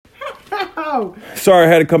Oh. Sorry I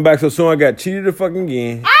had to come back so soon. I got cheated the fucking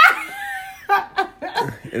again.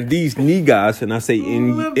 And these niggas, and I say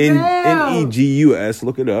N-E-G-U-S,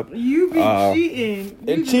 look it up. You be cheating.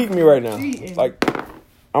 They cheating me right now. Cheating. Like,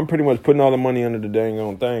 I'm pretty much putting all the money under the dang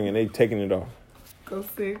on thing, and they taking it off. Go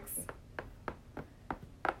 6.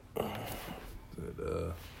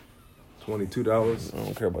 $22. I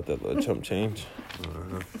don't care about that little chump change.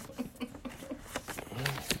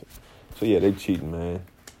 So yeah, they cheating, man.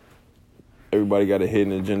 Everybody got a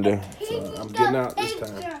hidden agenda. So I'm getting out this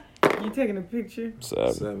time. You taking a picture?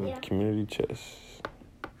 7. Yeah. Community chest.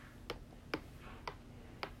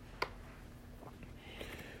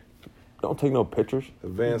 Don't take no pictures.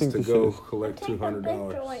 Advance to go collect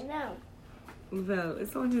 $200. Right now. Well,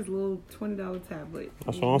 it's on his little $20 tablet.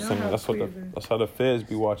 That's what I'm saying. That's how the feds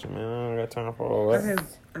be watching, man. I don't got time for all that.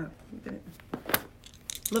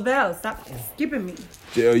 Lavelle, stop skipping me.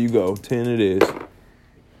 Jail you go. 10 it is.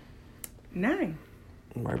 9.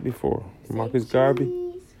 Right before. Marcus Garvey.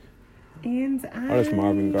 And that's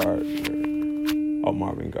Marvin Gardens. Oh,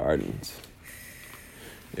 Marvin Gardens.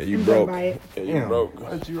 Yeah, you broke. Yeah, you broke.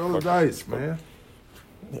 Why'd you roll the dice, man?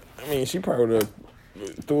 I mean, she probably would have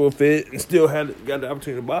threw a fit and still got the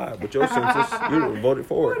opportunity to buy it. But your census, you would have voted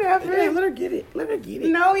for it. Whatever. Yeah, let her get it. Let her get it.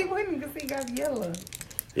 No, he wouldn't because he got yellow.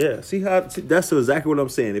 Yeah, see that's exactly what I'm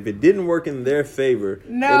saying. If it didn't work in their favor,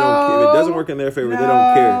 no. They don't care. If it doesn't work in their favor, they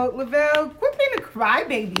don't care. Lavelle, quit being a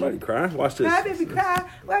crybaby. Somebody crying? Watch this. Cry, baby, cry.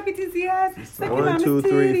 Why be TCS? 1, 2,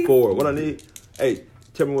 3, 4. What I need? Hey,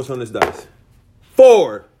 tell me what's on this dice.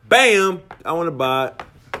 4. Bam! I want to buy it.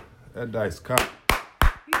 That dice cop.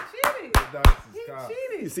 He cheated. That dice is cop. He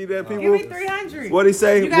cheated. You see that, people? Give me 300. What he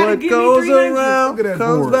say? You gotta What give me goes 300. around Look at that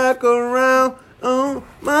comes board. back around. Oh,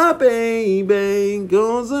 my baby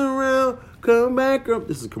goes around, come back up.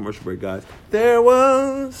 This is a commercial break, guys. There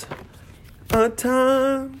was a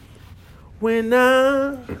time when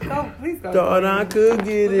I Please go. thought I could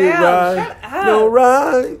get it Lavelle, right. shut up. No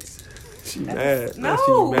rights. She mad. No, Now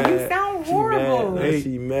she mad. you sound horrible. Now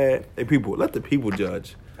she mad. Hey, people, let the people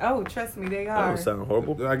judge. Oh, trust me, they That are. don't sound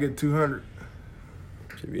horrible. Did I get 200?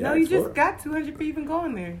 No, you just got 200 for even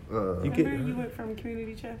going there. You get. Remember you went from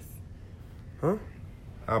community chest? Huh?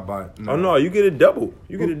 I'll buy it. Oh no, you get it double.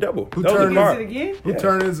 You get it double. Who That was turned a Is card. it again? Who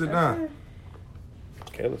turn is it now?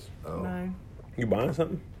 Careless. Oh. 9. You buying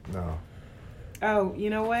something? No. Oh, you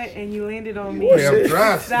know what? And you landed on me. Hey, I'm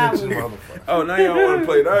dry That snitching, was- motherfucker. Oh, now y'all want to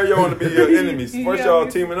play. Now y'all want to be your enemies. First y'all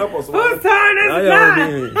teaming up on somebody. Whose turn is Now it y'all want to now?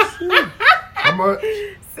 be enemies. How much?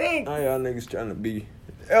 6. Now y'all niggas trying to be.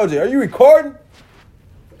 LJ, are you recording?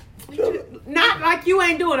 Not like you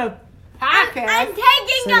ain't doing a podcast. I'm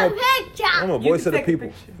taking a picture. I'm a You voice can of the take a people.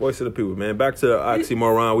 picture. Voice of the people, man. Back to the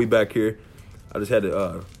oxymoron. We back here. I just had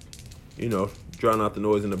to, drown out the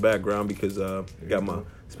noise in the background because got my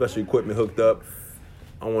special equipment hooked up.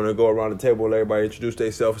 I want to go around the table and let everybody introduce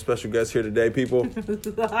themselves. Special guests here today, people.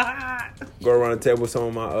 Go around the table with some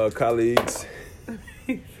of my colleagues.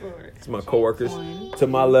 It's my coworkers. To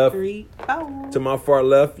my left, 3, 4. to my far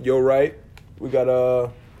left, your right. We got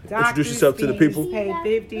introduce yourself to the people. Pay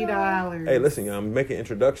 $50. Hey, listen, y'all, I'm making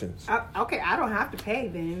introductions. Okay, I don't have to pay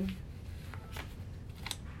then.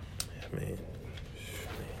 Man.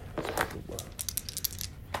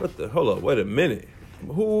 What the? Hold up, wait a minute.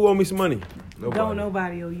 Who owe me some money? Nobody. Don't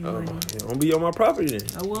nobody owe you money. Don't be on my property then.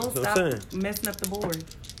 I will That's what stop I'm saying. messing up the board.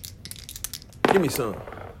 Give me some.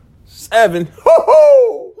 7.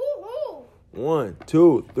 Hoo-hoo! 1,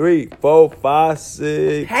 2, 3, 4, 5,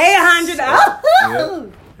 6. Hey,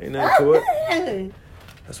 $100. Ain't nothing to it.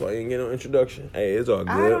 That's why you ain't get no introduction. Hey, it's all good.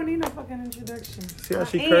 I don't need no fucking introduction. See how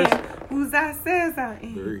she And cursed? who's I says I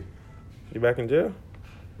am. 3. You back in jail?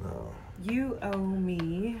 No. You owe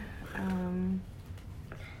me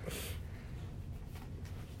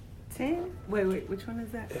 10. Wait, which one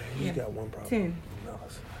is that? You just got one property. 10.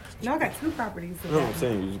 No, I got 2 properties. So No, I'm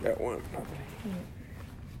saying you just got one property.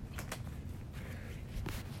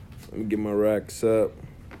 Let me get my racks up.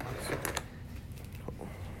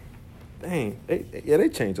 Dang, they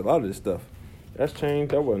changed a lot of this stuff. That's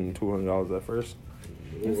changed. That wasn't $200 at first.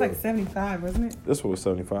 It was like 75, wasn't it? This one was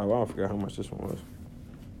 75. I forgot how much this one was.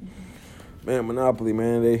 Man, Monopoly,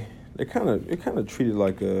 man, they kind of treat it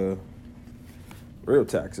like real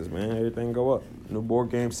taxes, man. Everything go up. New board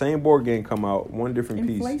game, same board game come out, one different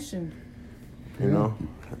piece. Inflation. You know,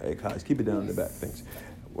 hey guys, keep it down in the back. Thanks.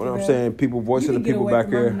 What I'm Okay. saying, people, voice You of the can get people away back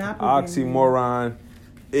from my here, Monopoly game, oxymoron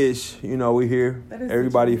ish. You know, we here. That is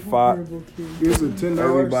Everybody such a fought. horrible kid. Here's a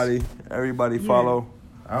 $10. Everybody follow,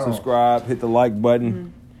 I don't- subscribe, hit the like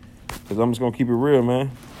button. Cause I'm just gonna keep it real,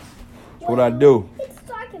 man. That's what I do. It's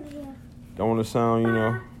dark in here. Don't want to sound,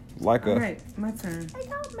 like All a. right, my turn. I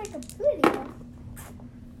don't make a video.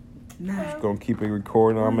 Nine. Gonna keep it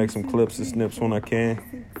recording. I'll make some clips and snips when I can.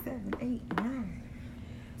 6, 7, 8, 9.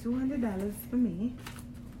 $200 for me.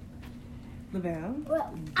 Lavelle.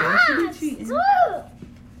 Well, Don't you be cheating. How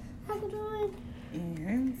can do it?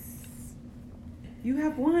 And you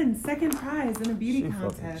have won second prize in a beauty She fucking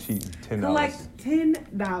contest. cheating. $10. Collect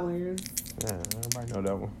 $10. Yeah, everybody know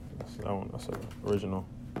that one. That's an original.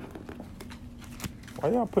 Why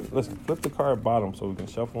y'all listen, flip the card bottom so we can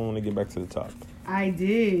shuffle when they get back to the top. I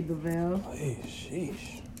did, Lavelle. Hey,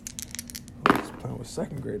 sheesh. I'm just playing with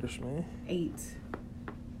second graders, man. 8.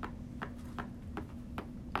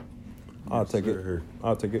 I'll take it.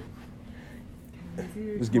 I'll take it.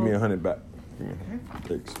 Just give me 100 back. Give me 100.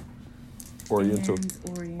 Thanks.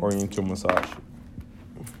 Oriental massage.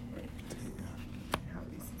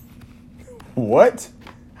 What?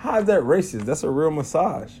 How is that racist? That's a real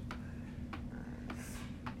massage.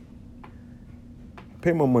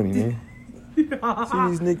 Pay my money, man. See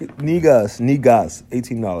these niggas,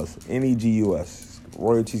 $18. NEGUS.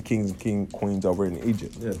 Royalties, kings and queens over in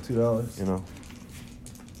Egypt. Yeah, $2. You know.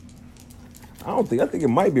 I think it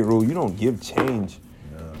might be a rule. You don't give change.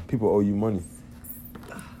 Yeah. People owe you money.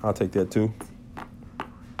 I'll take that too.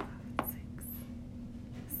 6,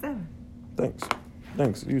 7.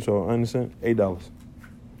 Thanks. You so innocent. $8.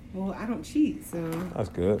 Well, I don't cheat, so. That's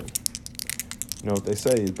good. You know what they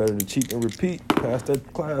say? It's better to cheat than repeat. Pass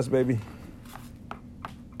that class, baby.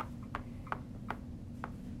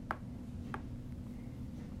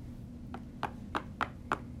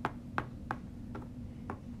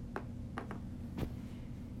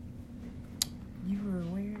 You were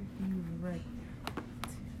where? You were right.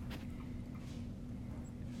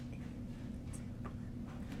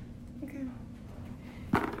 Okay.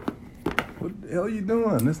 What the hell you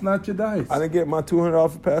doing? It's not your dice. I didn't get my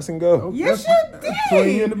 $200 for pass and go. Oh, Yes, that's- you that's did.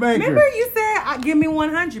 20 in the banker. Remember you said, give me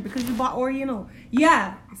 100 because you bought Oriental.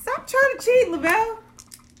 Yeah. Stop trying to cheat, Lavelle.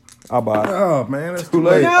 I'll buy it. Oh, man, that's Too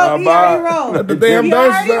late. No, I'll he buy already it. rolled. Let the damn He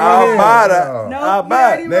dice already out I'll here. buy that. Oh. No, I'll he buy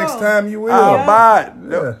already it. Next rolled. time you will. I'll buy it.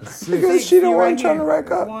 Yeah, Because 6. she the You one right trying to here.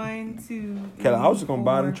 rack up. 1, 2, 3, Kelly, I was just gonna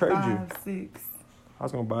buy it and 4, trade you. 5, 6. I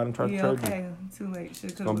was going to buy it and try to Yeah, trade you. okay. Too late.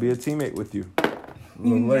 It's going to be a teammate with you. A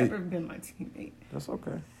little You've late. never been my teammate. That's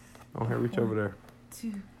okay. Don't here, reach over there.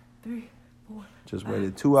 2, 3, 4. Just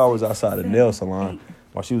waited 2 hours outside the nail salon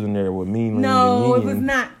while she was in there with Mean Ling No, and it was Yin.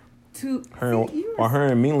 not too. While her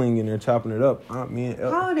and Mean Ling in there chopping it up. Me and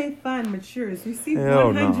El. Holiday fund matures. Receive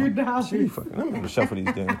Hell no. $100. She fucking, let me shuffle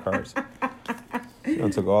these damn cards. She done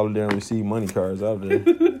took all the damn receive money cards out of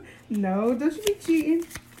there. No, don't you be cheating.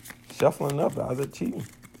 Shuffling up. How's it cheating?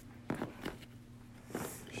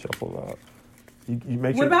 Shuffle out. You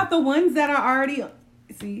make What sure. about the ones that are already?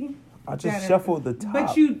 See. I just that are- shuffled the top.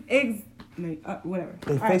 But you no, whatever.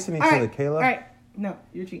 They All right, facing each all other, right, Kayla. All right. No,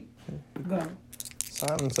 you're cheating. Go.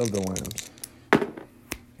 Silence of the Lambs.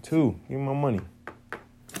 2. Give me my money.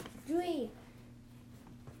 3.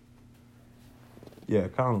 Yeah,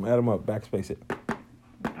 count them. Add them up. Backspace it.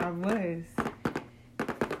 I was.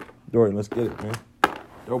 Dorian, let's get it, man.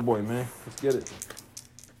 Yo, boy, man. Let's get it.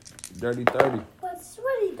 Dirty 30. But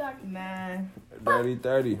sweaty dark. 9. Dirty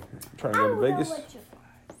 30. Trying to go to Vegas.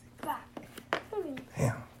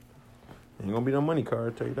 Damn. Ain't gonna be no money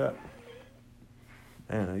card, I'll tell you that.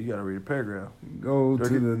 Man, you gotta read a paragraph. Go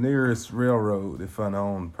Dirty. to the nearest railroad if I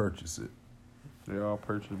own purchase it. They all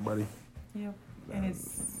purchased, buddy. Yep. And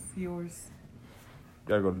it's yours.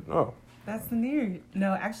 Gotta go. Oh, That's the nearest.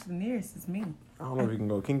 No, actually, the nearest is me. I don't know if you can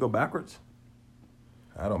go. Can you go backwards?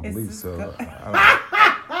 I don't It's believe just so. go- I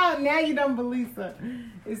Oh, now you don't believe so.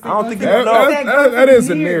 I don't think don't- No. that is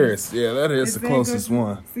the nearest. Yeah, that is It the said closest go to-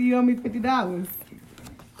 one. So you owe me $50.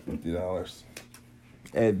 $50.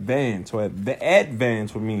 Advance. So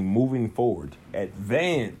advance would mean moving forward.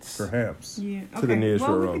 Advance Perhaps. Yeah. to the nearest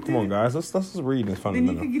well, we railroad. could Come do on, it. guys. Let's just read this Then you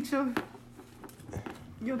fundamental. can get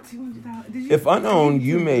your $200. Did you? If unowned,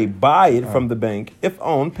 you may buy it from the bank. If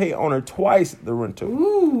owned, pay owner twice the rental.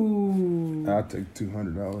 Ooh. I'll take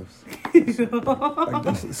 $200. Like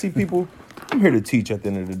this. See, people, I'm here to teach at the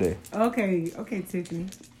end of the day. Okay, Tiffany.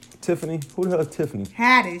 Tiffany, who the hell is Tiffany?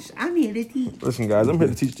 Haddish, I'm here to teach. Listen, guys, I'm here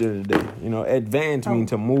to teach you today. You know, advance means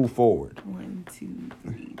to move forward. 1, 2,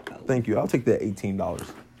 3, 4. Thank you. I'll take that $18.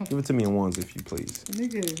 Give it to me in ones if you please.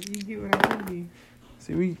 Nigga, you get what I told you.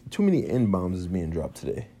 See, too many N-bombs is being dropped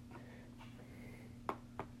today.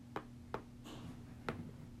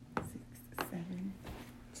 6, 7.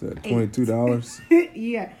 Is that $22?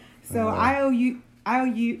 Yeah. So I owe you.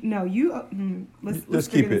 No, you. Let's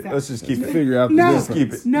Just keep figure it. this out. Let's just keep it. Figure out the No. difference. Just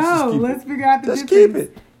keep it. No, Just let's figure out the Just difference.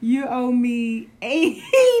 keep it. You owe me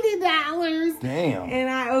 $80, Damn. and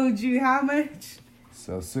I owed you how much?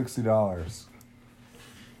 So $60.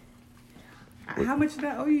 How much did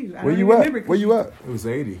I owe you? I Where don't you even at? remember 'cause Where you at? It was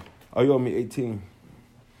 80. Oh, you owe me 18.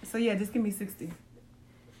 So yeah, just give me 60.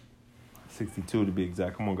 62 to be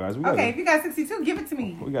exact. Come on, guys. Okay, if you got 62, give it to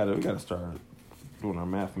me. We gotta start doing our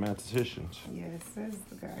mathematicians. Yes, says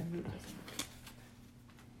the guy who.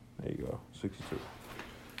 There you go. 62.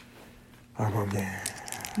 I'm on there.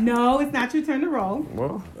 No, it's not your turn to roll.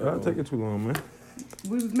 Well, that'll take it too long, man.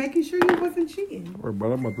 We was making sure you wasn't cheating. Or, but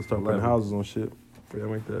I'm about to start putting 11. houses on shit. Yeah,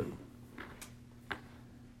 make that.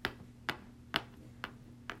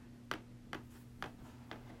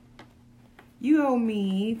 You owe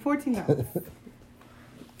me $14.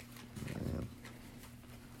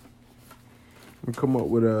 We come up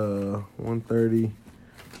with 130,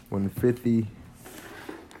 150,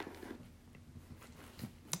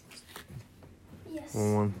 Yes.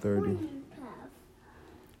 130. What do you have?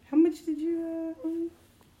 How much did you owe me?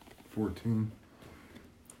 14.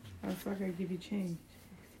 Oh, so I gotta give you change.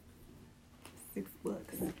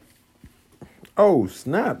 $6. Oh,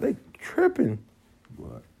 snap. They tripping.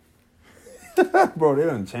 What? Bro, they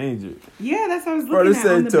done change it. Yeah, that's what I was Bro, looking at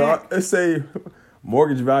on the back. let's say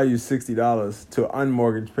mortgage value is $60 to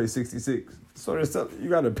unmortgage pay $66. So you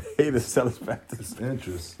gotta pay to sell us back to It's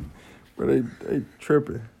interest. Bro, they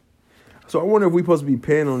tripping. So I wonder if we supposed to be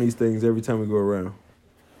paying on these things every time we go around.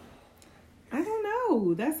 I don't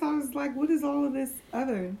know. That's why I was like, what is all of this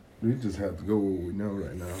other? We just have to go with what we know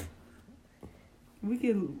right now.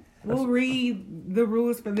 We'll read the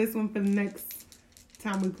rules for this one for the next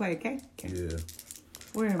time we play, okay? Yeah.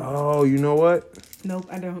 Where am I? Oh, you know what? Nope,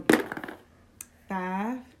 I don't.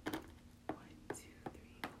 5. 1, 2,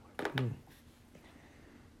 3, 4.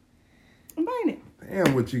 I'm buying it.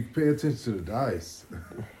 Damn, what you pay attention to the dice.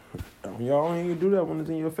 Y'all ain't gonna do that when it's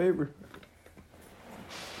in your favor.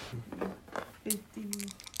 50.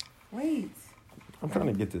 Wait. I'm trying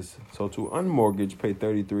to get this. So to unmortgage, pay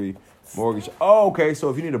 33. Mortgage. Oh, okay. So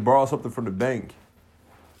if you need to borrow something from the bank,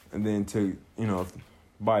 and then to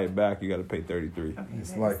buy it back, you got to pay 33. Okay,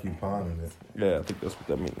 It's like you pawning it. Yeah, I think that's what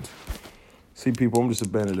that means. See, people, I'm just a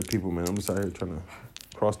band of the people, man. I'm just out here trying to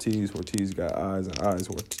cross T's where T's got I's and I's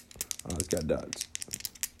where I's got dots.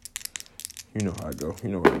 You know how I go. You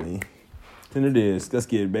know what I mean. And it is. Let's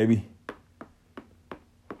get it, baby.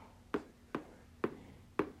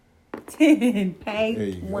 10. There Pay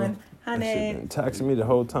you go. That shit 100. been taxing me the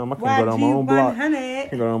whole time. I can't Why go down my own block. I 100?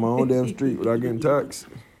 can't go down my own damn street without getting taxed.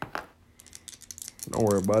 Don't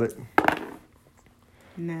worry about it.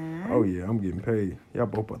 9. Oh, yeah, I'm getting paid. Y'all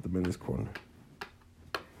both about to be in this corner.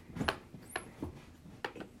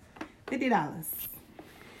 $50.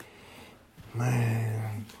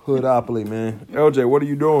 Man, Hoodopoly, man. LJ, what are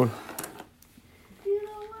you doing? You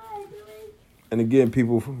know what I'm doing? And again,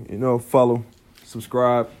 people, follow,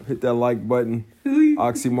 subscribe, hit that like button. You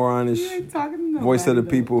Oxymoronish, ain't talking to nobody, voice of the though.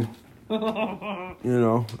 people.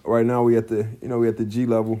 Right now we at the G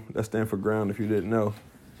level. That stands for ground. If you didn't know,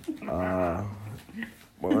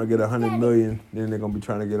 when I get 100 million, then they're gonna be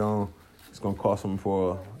trying to get on. It's gonna cost them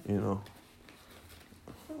for I'm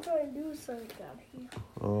trying to do something out here.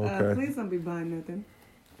 Oh, okay. Please don't be buying nothing.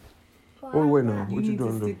 What we waiting on? What you need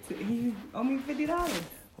doing? to stick to. You owe me $50.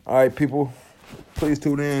 All right, people, please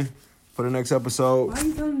tune in for the next episode. Why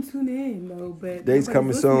you telling them to tune in though? But Dates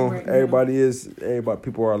coming nobody's soon. listening right Everybody,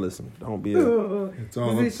 people are listening. Don't be now. It's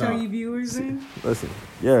all Does it up show top. you viewers in? listen.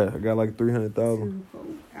 Yeah, I got like 300,000.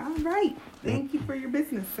 All right. Thank you for your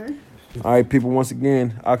business, sir. All right, people. Once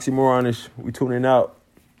again, Oxymoronish. We tuning out.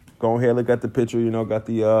 Go ahead, look at the picture. Got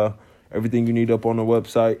the everything you need up on the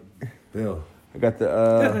website. Bill. I got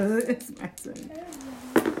the It's my turn.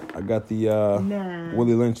 I got the Nah.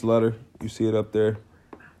 Willie Lynch letter. You see it up there.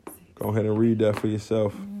 Go ahead and read that for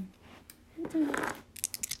yourself.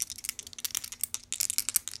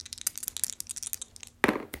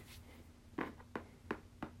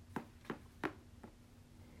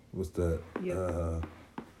 What's that? Yep.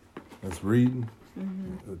 That's reading.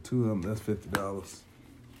 The two of them, that's $50.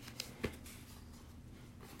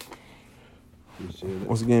 Appreciate it.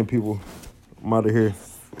 Once again, people, I'm out of here.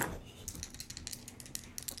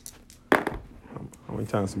 How many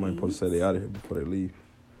times somebody supposed to say they out of here before they leave?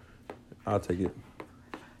 I'll take it.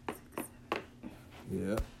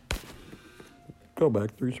 Yeah. Go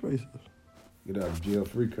back 3 spaces. Get out of jail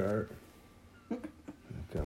free card.